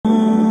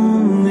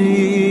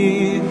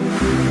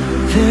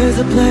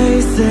a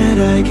place that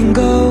I can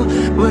go,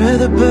 where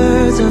the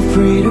birds are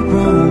free to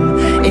roam.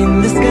 In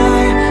the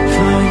sky,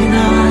 flying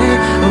high,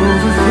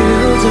 over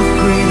fields of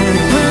green. And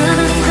where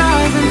the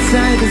stars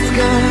inside the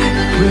sky,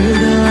 we're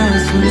the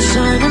last ones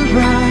shining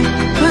bright.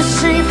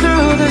 Pushing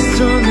through the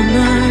storm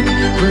tonight,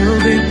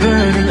 we'll be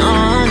burning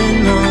on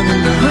and on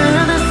and on.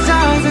 Where the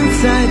stars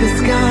inside the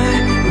sky,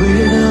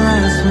 we're the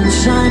last ones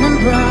shining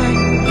bright.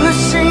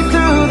 Pushing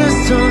through the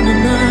storm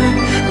tonight,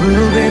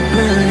 we'll be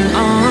burning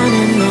on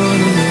and on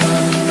and on.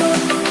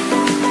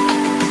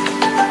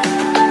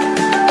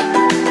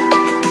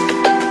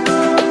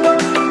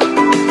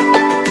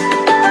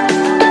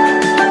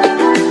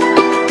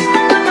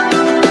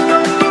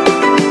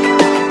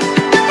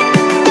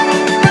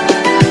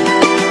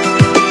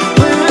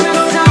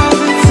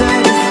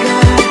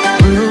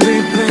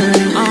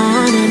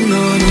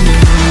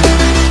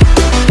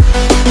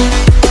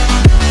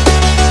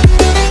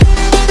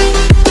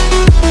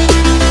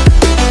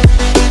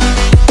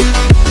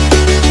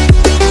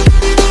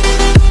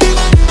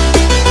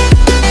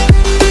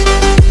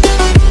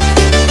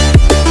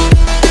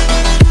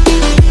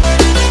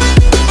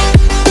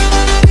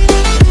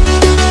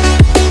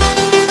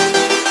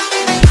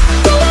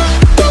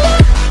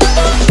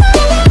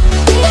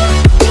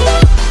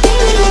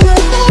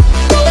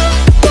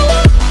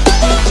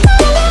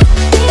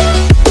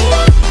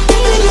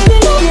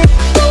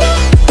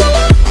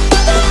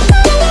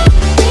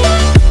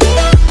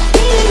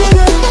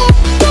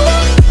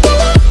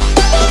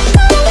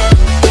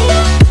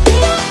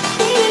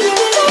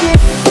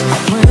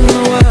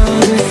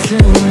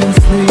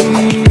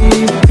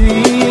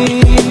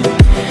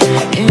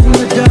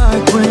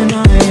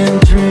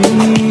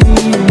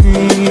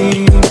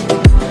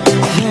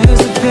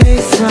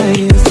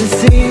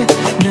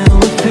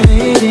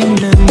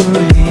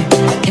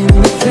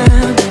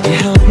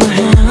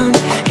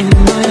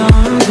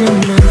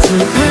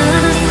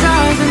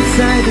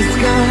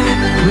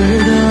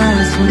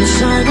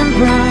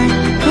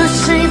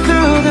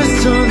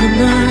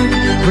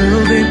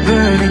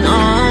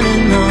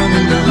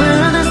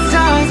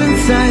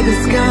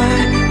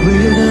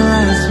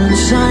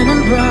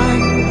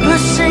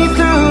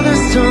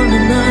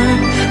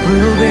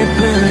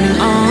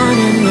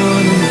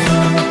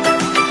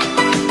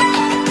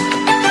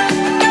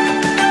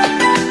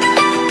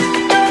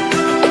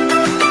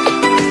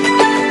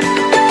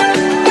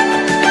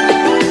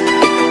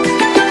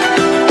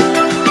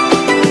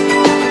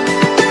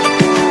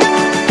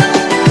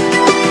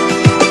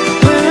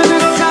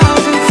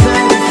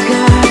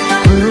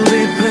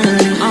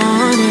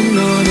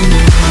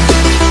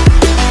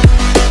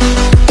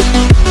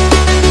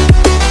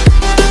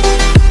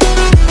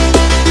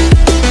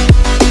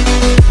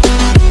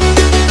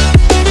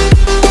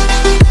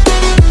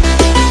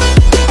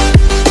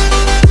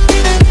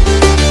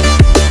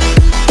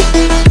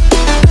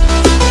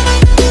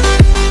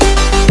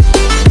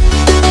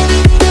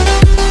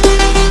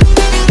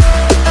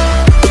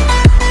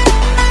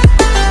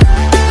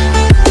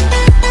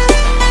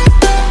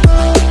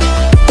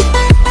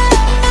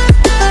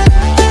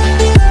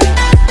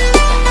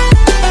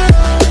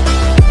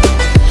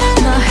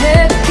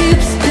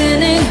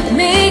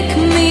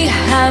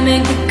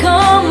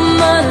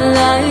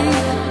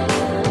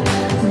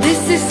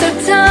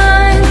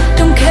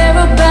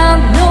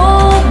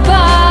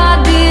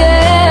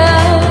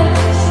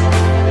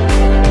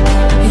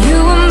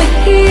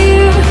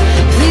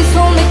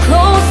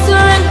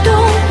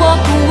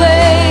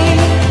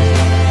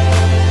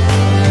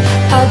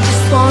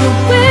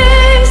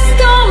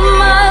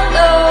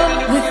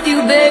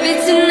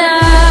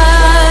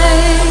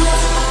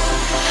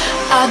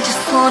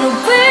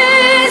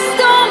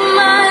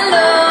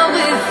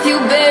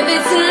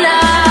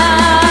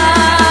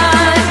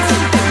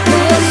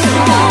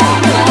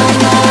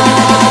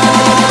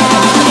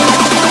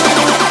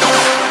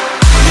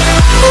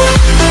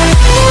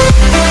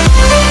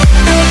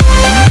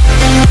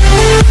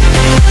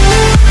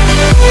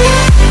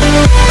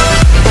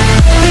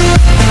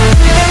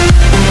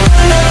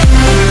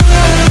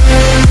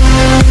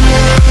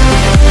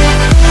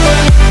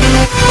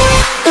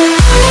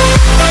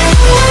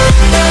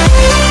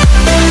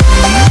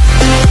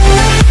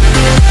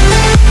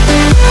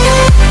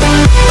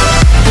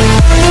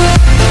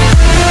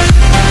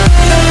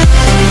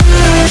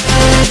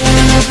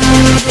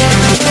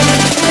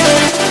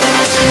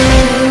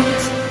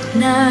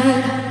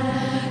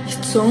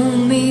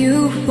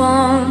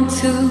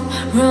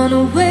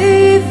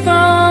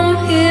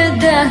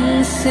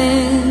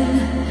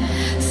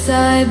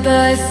 Side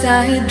by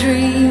side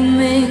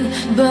dreaming,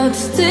 but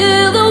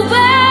still away.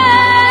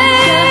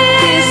 Got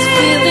this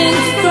feeling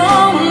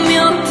from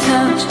your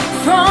touch,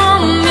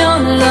 from your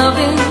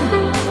loving.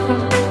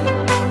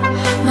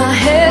 My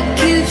head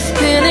keeps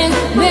spinning,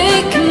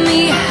 making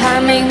me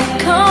humming,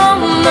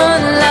 come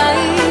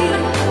alive.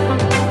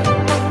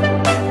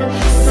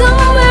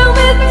 Somewhere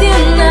with you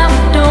now,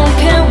 don't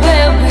care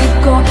where we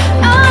go,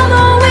 I'm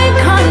awake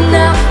right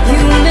now. You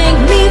make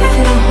me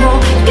feel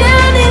whole,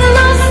 getting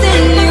lost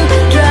in you,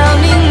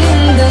 drowning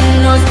in the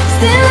noise.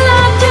 Still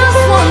I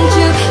just want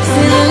you,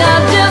 still I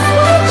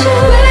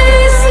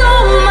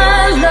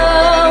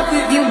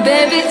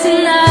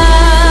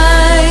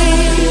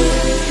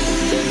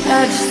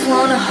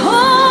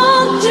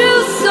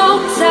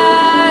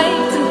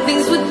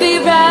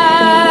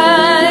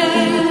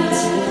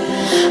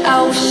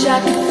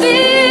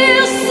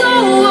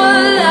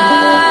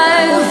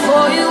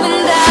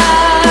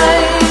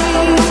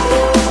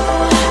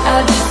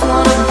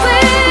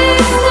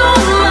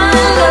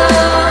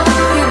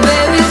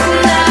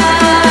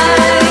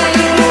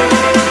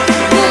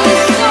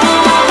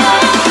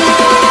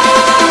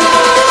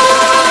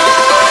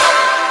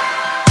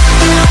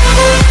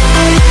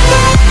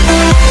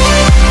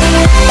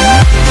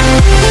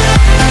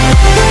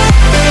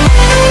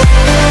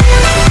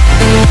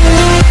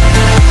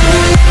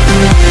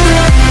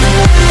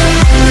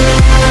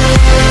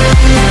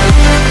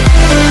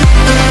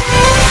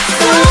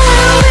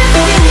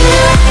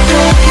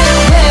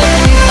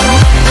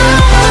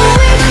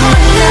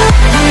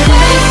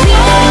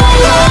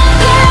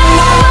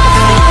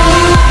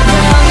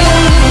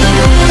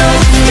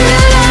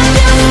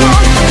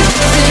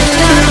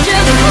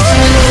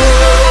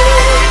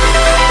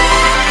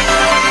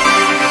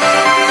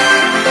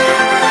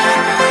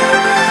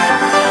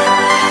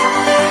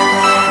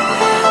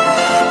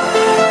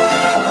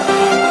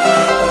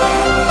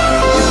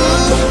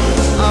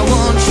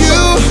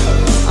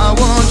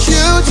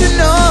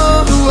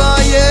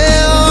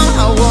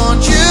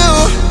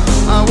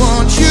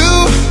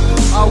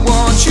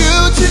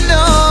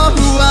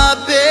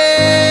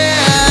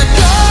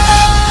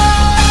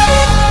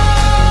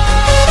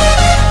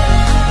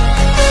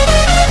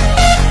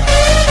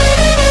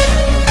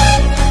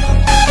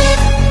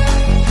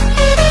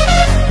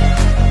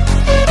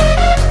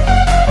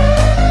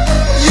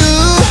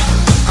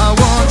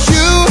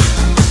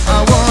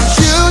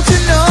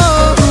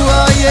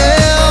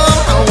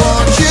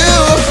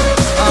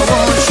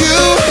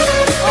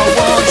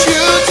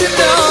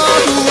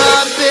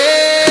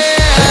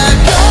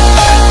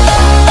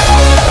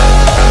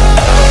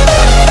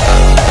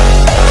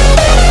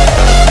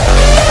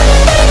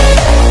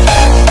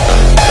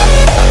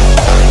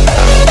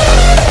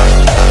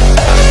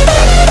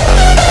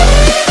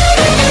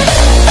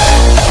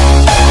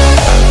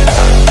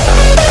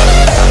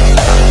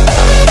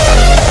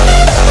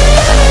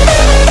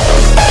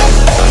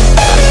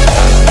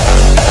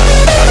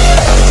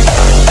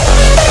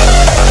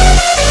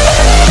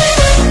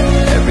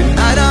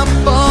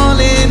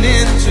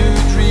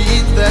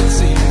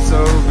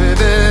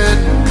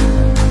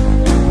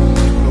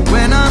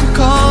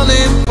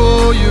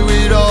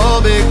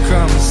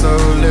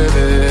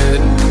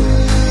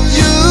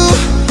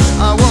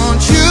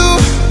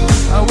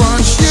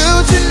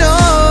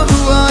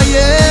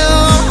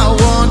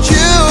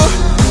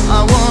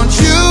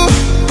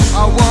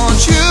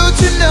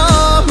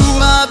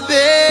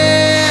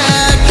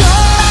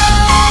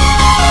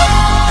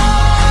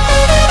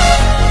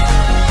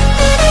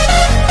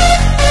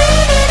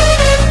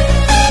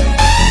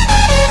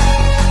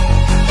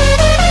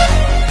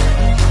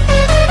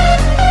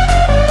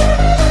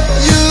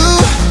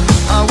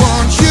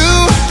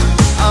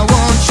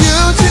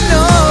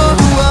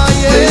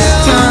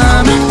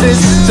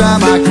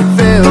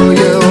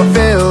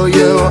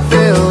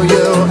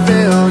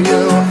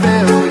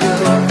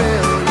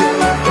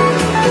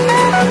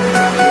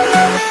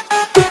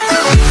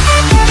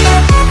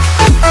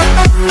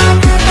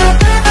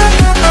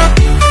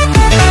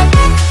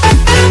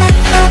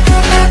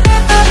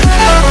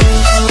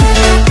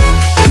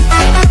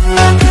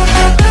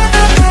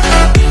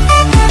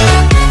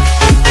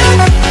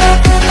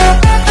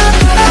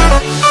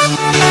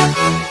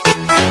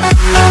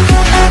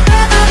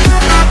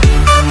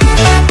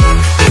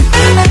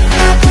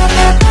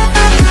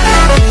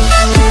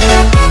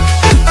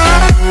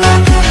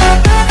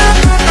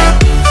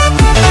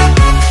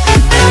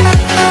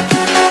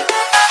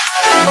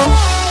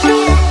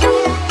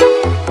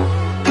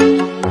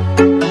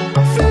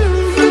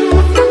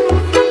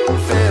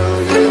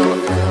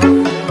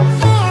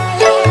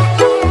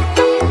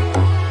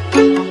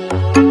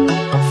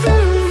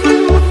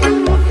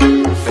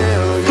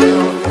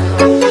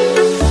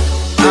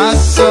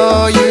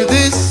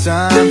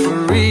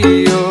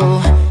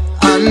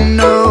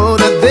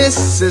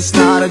This is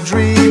not a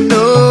dream,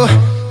 no.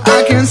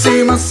 I can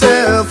see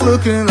myself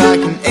looking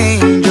like an